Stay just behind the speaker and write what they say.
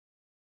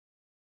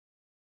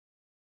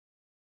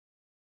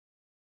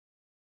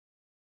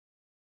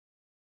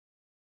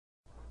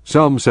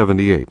Psalm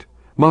 78,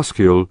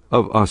 Maskil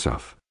of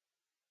Asaph.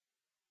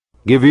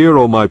 Give ear,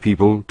 O my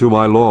people, to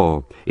my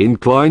law.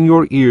 Incline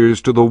your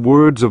ears to the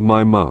words of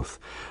my mouth.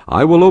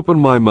 I will open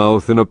my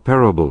mouth in a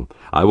parable.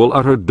 I will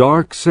utter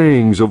dark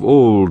sayings of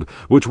old,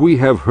 which we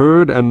have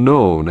heard and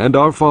known, and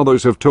our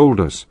fathers have told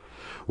us.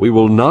 We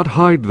will not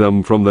hide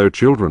them from their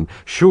children,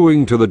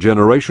 shewing to the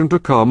generation to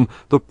come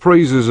the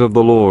praises of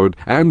the Lord,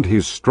 and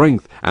his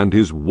strength, and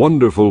his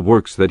wonderful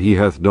works that he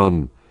hath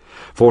done.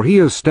 For he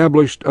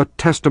established a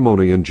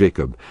testimony in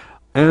Jacob,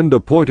 and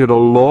appointed a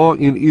law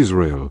in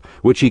Israel,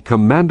 which he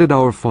commanded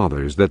our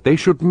fathers, that they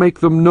should make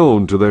them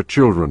known to their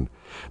children,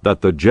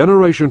 that the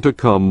generation to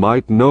come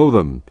might know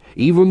them,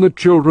 even the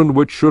children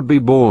which should be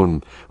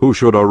born, who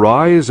should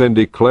arise and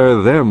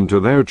declare them to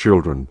their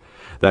children,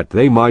 that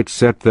they might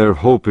set their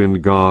hope in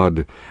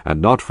God,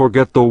 and not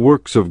forget the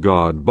works of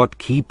God, but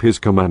keep his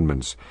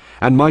commandments,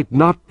 and might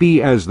not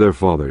be as their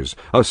fathers,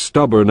 a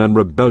stubborn and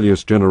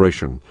rebellious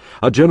generation,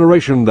 a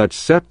generation that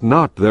set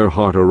not their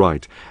heart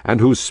aright, and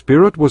whose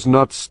spirit was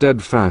not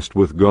steadfast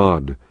with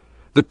God.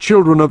 The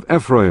children of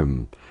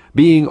Ephraim,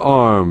 being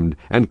armed,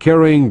 and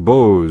carrying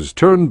bows,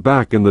 turned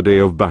back in the day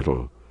of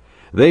battle.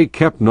 They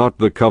kept not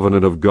the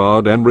covenant of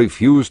God, and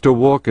refused to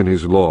walk in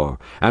his law,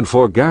 and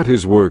forgat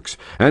his works,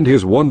 and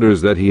his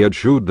wonders that he had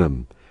shewed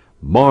them.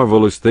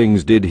 Marvelous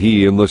things did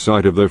he in the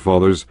sight of their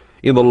fathers,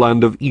 in the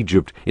land of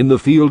Egypt, in the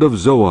field of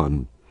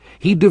Zoan.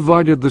 He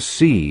divided the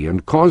sea,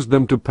 and caused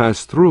them to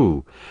pass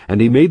through, and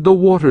he made the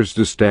waters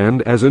to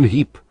stand as an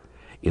heap.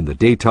 In the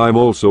daytime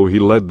also he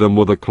led them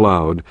with a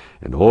cloud,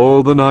 and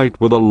all the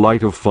night with a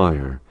light of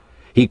fire.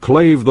 He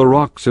clave the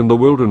rocks in the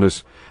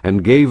wilderness,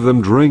 and gave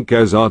them drink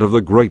as out of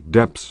the great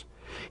depths.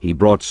 He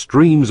brought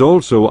streams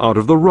also out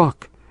of the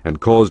rock, and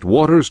caused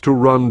waters to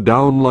run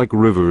down like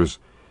rivers.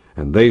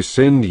 And they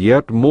sinned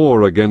yet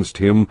more against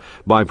him,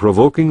 by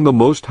provoking the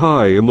Most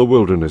High in the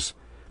wilderness.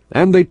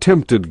 And they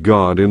tempted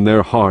God in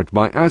their heart,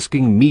 by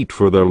asking meat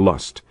for their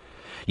lust.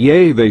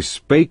 Yea, they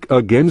spake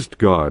against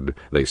God.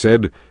 They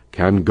said,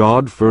 Can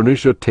God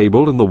furnish a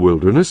table in the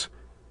wilderness?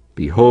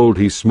 Behold,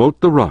 he smote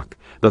the rock,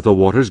 that the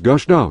waters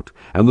gushed out,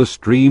 and the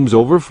streams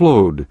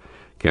overflowed.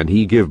 Can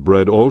he give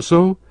bread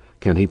also?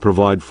 Can he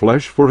provide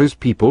flesh for his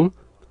people?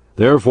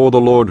 Therefore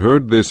the Lord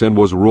heard this, and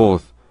was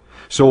wroth.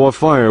 So a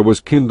fire was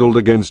kindled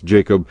against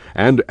Jacob,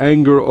 and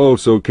anger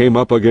also came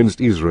up against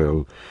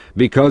Israel,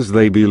 because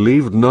they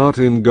believed not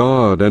in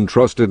God, and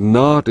trusted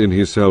not in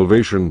his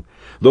salvation,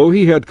 though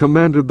he had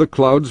commanded the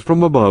clouds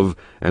from above,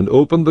 and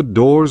opened the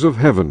doors of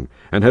heaven,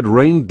 and had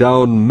rained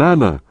down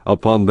manna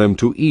upon them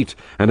to eat,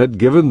 and had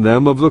given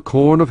them of the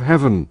corn of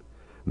heaven.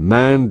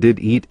 Man did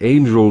eat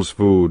angels'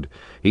 food.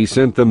 He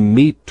sent them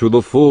meat to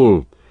the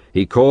full.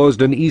 He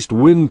caused an east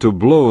wind to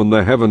blow in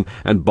the heaven,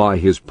 and by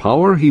his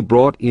power he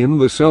brought in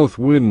the south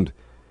wind.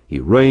 He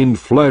rained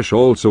flesh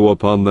also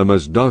upon them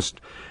as dust,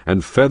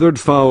 and feathered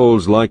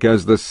fowls like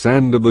as the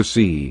sand of the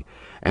sea.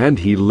 And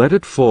he let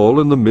it fall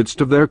in the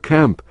midst of their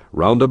camp,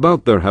 round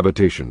about their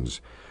habitations.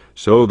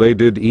 So they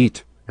did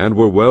eat, and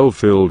were well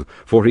filled,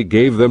 for he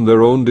gave them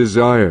their own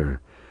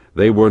desire.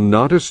 They were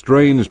not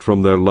estranged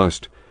from their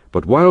lust,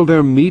 but while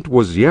their meat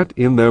was yet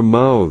in their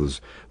mouths,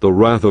 the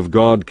wrath of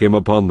God came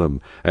upon them,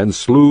 and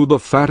slew the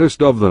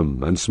fattest of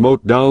them, and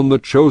smote down the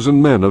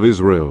chosen men of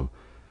Israel.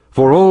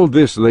 For all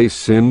this they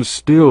sinned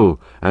still,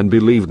 and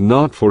believed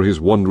not for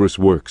his wondrous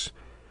works.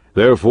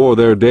 Therefore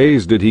their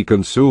days did he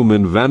consume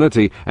in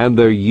vanity, and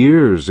their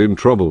years in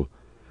trouble.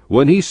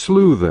 When he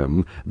slew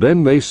them,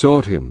 then they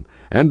sought him,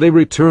 and they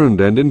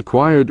returned and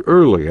inquired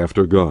early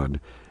after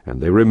God.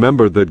 And they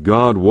remembered that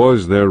God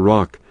was their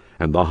rock,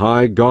 and the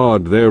high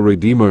God their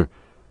Redeemer.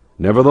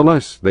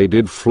 Nevertheless they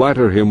did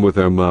flatter him with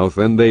their mouth,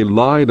 and they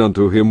lied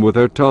unto him with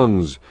their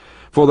tongues.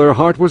 For their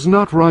heart was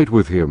not right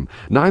with him,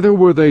 neither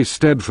were they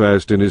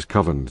steadfast in his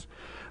covenant.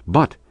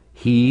 But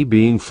he,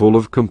 being full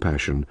of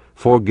compassion,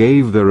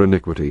 forgave their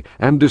iniquity,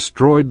 and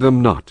destroyed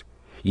them not.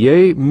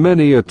 Yea,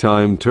 many a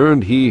time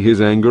turned he his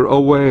anger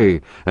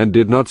away, and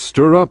did not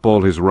stir up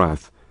all his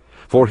wrath.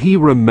 For he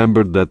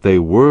remembered that they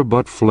were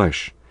but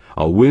flesh,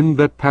 a wind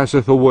that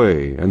passeth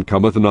away, and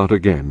cometh not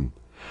again.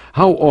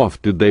 How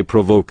oft did they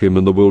provoke him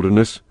in the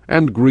wilderness,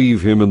 and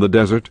grieve him in the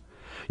desert?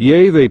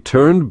 Yea, they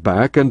turned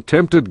back, and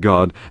tempted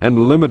God,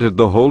 and limited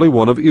the Holy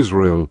One of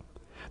Israel.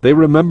 They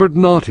remembered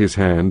not his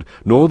hand,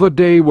 nor the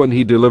day when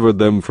he delivered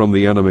them from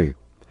the enemy.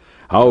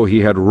 How he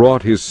had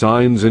wrought his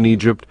signs in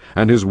Egypt,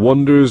 and his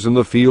wonders in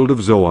the field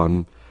of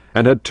Zoan,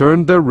 and had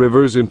turned their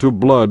rivers into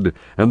blood,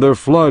 and their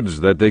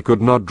floods that they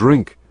could not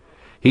drink.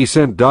 He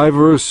sent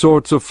divers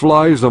sorts of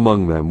flies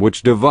among them,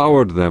 which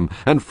devoured them,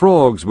 and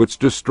frogs which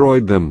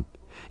destroyed them.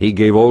 He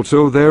gave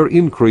also their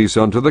increase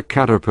unto the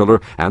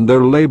caterpillar, and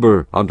their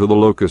labor unto the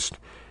locust.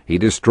 He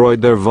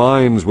destroyed their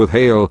vines with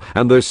hail,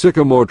 and their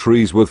sycamore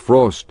trees with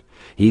frost.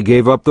 He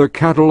gave up their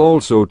cattle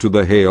also to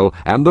the hail,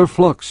 and their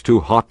flocks to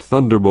hot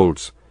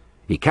thunderbolts.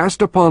 He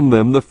cast upon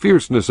them the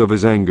fierceness of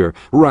his anger,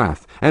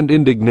 wrath, and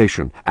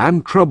indignation,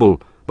 and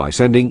trouble, by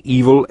sending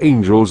evil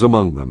angels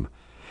among them.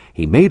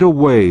 He made a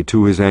way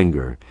to his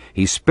anger.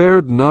 He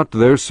spared not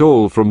their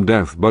soul from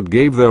death, but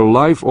gave their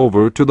life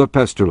over to the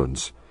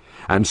pestilence,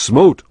 and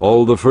smote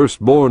all the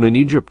firstborn in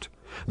Egypt,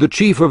 the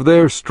chief of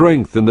their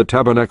strength in the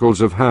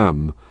tabernacles of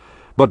Ham,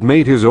 but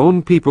made his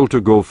own people to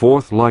go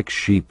forth like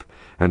sheep,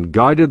 and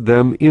guided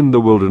them in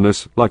the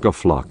wilderness like a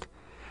flock.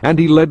 And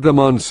he led them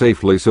on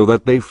safely, so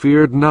that they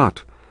feared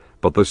not.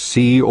 But the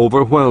sea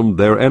overwhelmed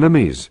their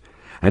enemies.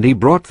 And he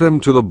brought them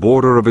to the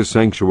border of his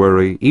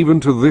sanctuary, even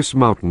to this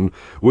mountain,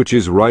 which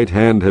his right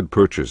hand had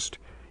purchased.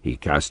 He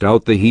cast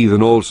out the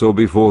heathen also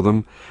before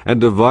them,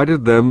 and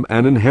divided them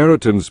an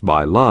inheritance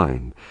by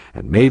line,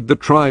 and made the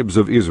tribes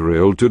of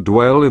Israel to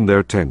dwell in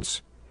their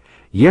tents.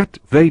 Yet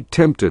they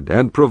tempted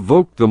and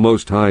provoked the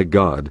Most High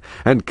God,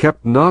 and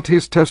kept not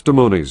his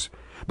testimonies,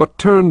 but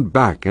turned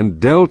back and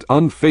dealt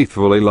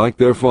unfaithfully like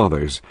their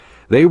fathers.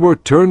 They were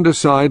turned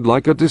aside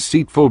like a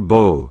deceitful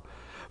bow.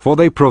 For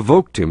they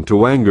provoked him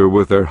to anger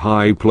with their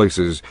high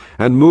places,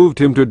 and moved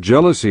him to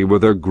jealousy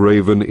with their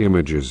graven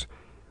images.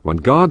 When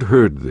God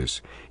heard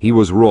this, he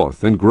was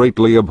wroth, and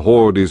greatly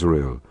abhorred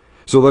Israel,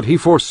 so that he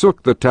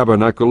forsook the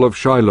tabernacle of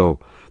Shiloh,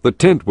 the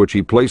tent which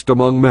he placed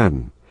among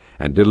men,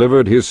 and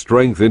delivered his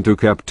strength into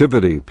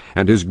captivity,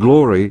 and his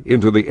glory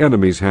into the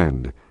enemy's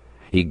hand.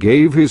 He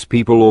gave his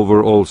people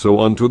over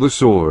also unto the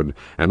sword,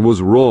 and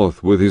was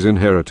wroth with his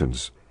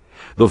inheritance.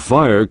 The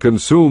fire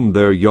consumed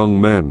their young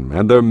men,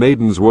 and their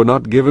maidens were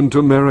not given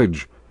to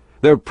marriage.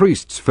 Their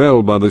priests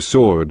fell by the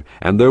sword,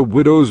 and their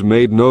widows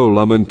made no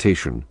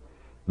lamentation.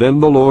 Then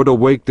the Lord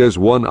awaked as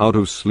one out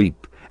of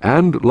sleep,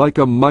 and like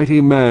a mighty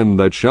man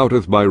that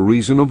shouteth by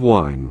reason of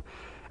wine.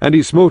 And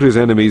he smote his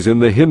enemies in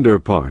the hinder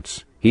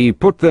parts. He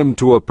put them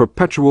to a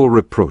perpetual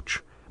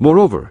reproach.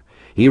 Moreover,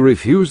 he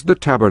refused the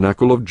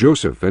tabernacle of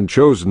Joseph, and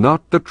chose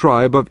not the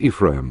tribe of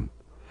Ephraim,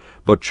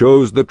 but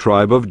chose the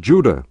tribe of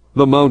Judah,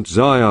 the Mount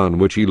Zion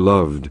which he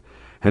loved.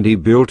 And he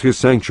built his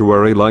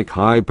sanctuary like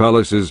high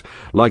palaces,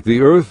 like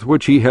the earth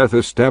which he hath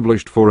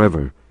established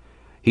forever.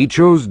 He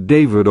chose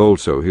David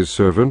also his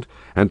servant,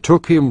 and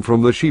took him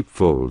from the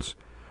sheepfolds.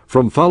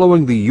 From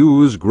following the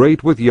ewes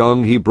great with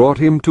young, he brought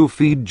him to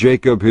feed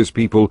Jacob his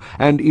people,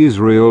 and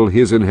Israel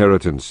his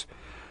inheritance.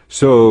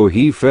 So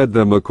he fed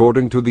them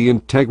according to the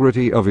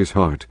integrity of his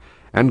heart,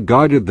 and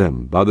guided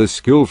them by the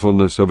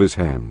skillfulness of his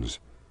hands.